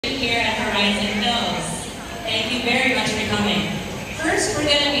guys and girls. Thank you very much for coming. First, we're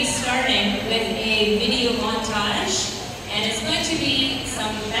going to be starting with a video montage, and it's going to be some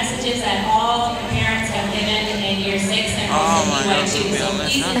messages that all the parents have given in year 6 and also BY2. So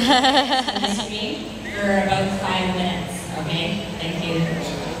please enjoy the screen for about 5 minutes. Okay? Thank you.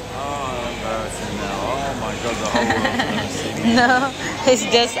 Oh, embarrassing now. Oh my God, the whole world's going to see me. No, it's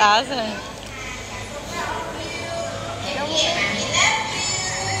just us.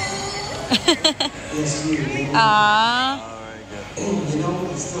 Yes, you. Ah. You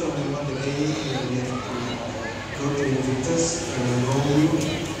know, I still remember the day when we have to go to Invictus and enroll you.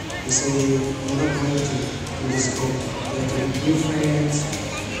 You say you're not going to this school. You have to make new friends.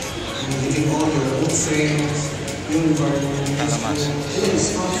 You're getting all your old friends, new environment, new school. It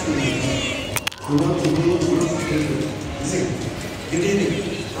is fun for you. You want to do it, you want to do it. Listen, you did it.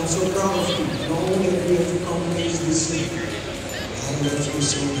 I'm so proud of you. Knowing that we have to accomplish this year. I love you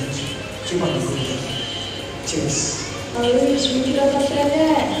so much. Keep on doing that. Cheers. Малыш, мы тебя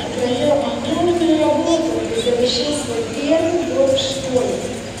поздравляем. Ты проделал огромную работу и завершил свой первый год в школе.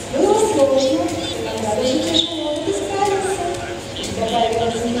 Было сложно, иногда даже тяжело, но ты справился. У тебя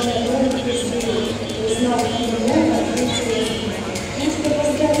появилось много новых друзей. Ты узнал много интересного. Я тебя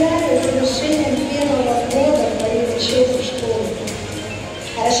поздравляю с завершением первого года твоей учебы в школе.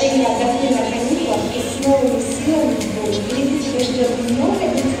 Хорошенько отдохни на каникулах и с новыми силами будешь. Впереди тебя ждет много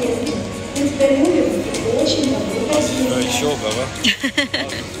интересного. Мы тебя любим и очень много.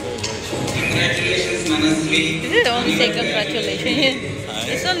 Congratulations, Manasvi. Did it only say congratulations?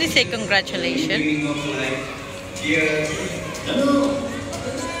 It's only say congratulations.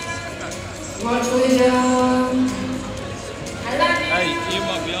 Congratulations. Hey, you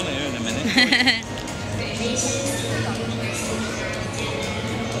might be on here in a minute.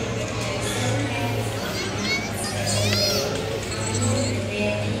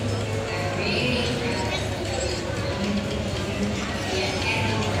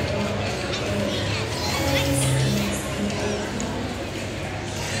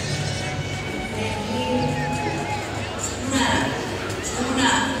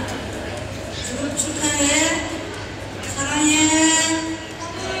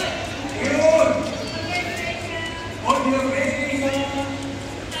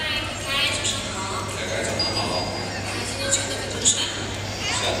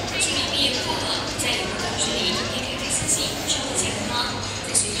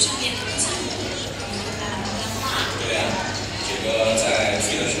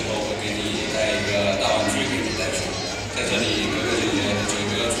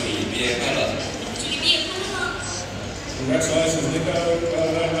 Congratulations, Nico.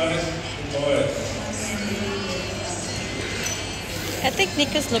 Well done, mate. Good boy. I think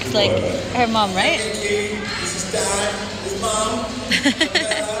Nicholas looks like her mom, right? This is Dad, his mom, and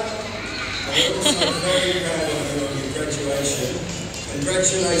Dad. I'm also very proud of you on your graduation.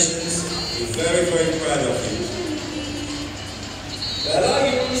 Congratulations. We're very, very proud of you. Bella,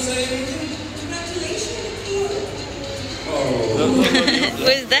 you want to say anything? Congratulations. Oh. Who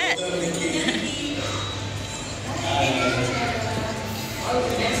is that?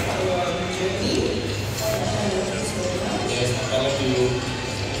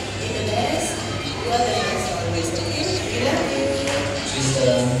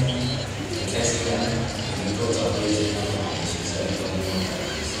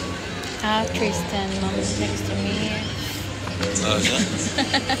 Ah, Tristan, mom's next to me here. Oh, is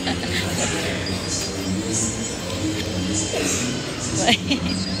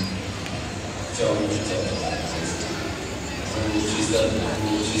that?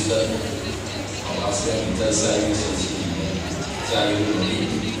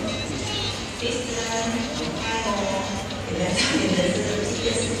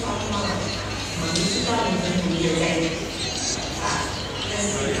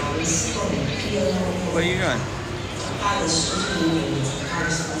 Where are you going?